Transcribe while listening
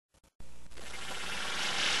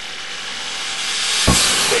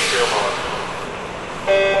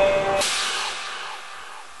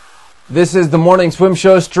This is the Morning Swim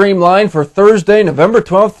Show Streamlined for Thursday, November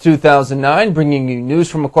 12th, 2009, bringing you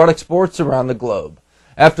news from aquatic sports around the globe.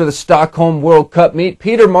 After the Stockholm World Cup meet,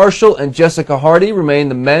 Peter Marshall and Jessica Hardy remain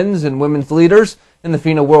the men's and women's leaders in the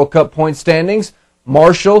FINA World Cup point standings.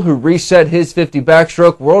 Marshall, who reset his 50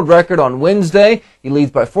 backstroke world record on Wednesday, he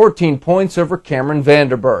leads by 14 points over Cameron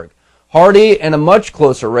Vanderberg. Hardy in a much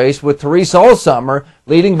closer race with Therese Allsummer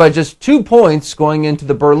leading by just 2 points going into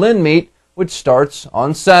the Berlin meet, which starts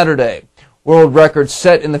on Saturday. World records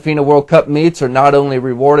set in the FINA World Cup meets are not only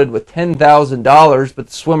rewarded with $10,000, but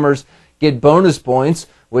the swimmers get bonus points,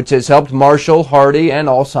 which has helped Marshall, Hardy, and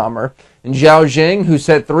Allsummer. And Zhao Jing, who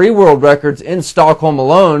set 3 world records in Stockholm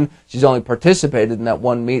alone, she's only participated in that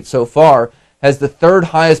one meet so far, has the 3rd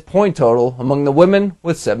highest point total among the women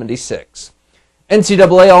with 76.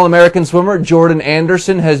 NCAA All-American swimmer Jordan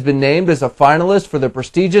Anderson has been named as a finalist for the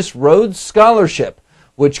prestigious Rhodes Scholarship,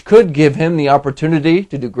 which could give him the opportunity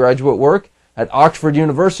to do graduate work at Oxford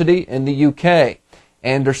University in the UK.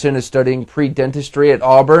 Anderson is studying pre-dentistry at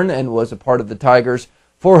Auburn and was a part of the Tigers'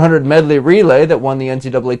 400 medley relay that won the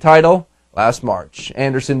NCAA title last March.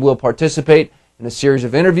 Anderson will participate in a series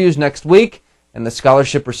of interviews next week, and the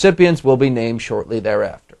scholarship recipients will be named shortly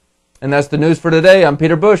thereafter. And that's the news for today. I'm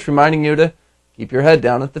Peter Bush, reminding you to keep your head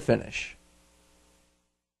down at the finish.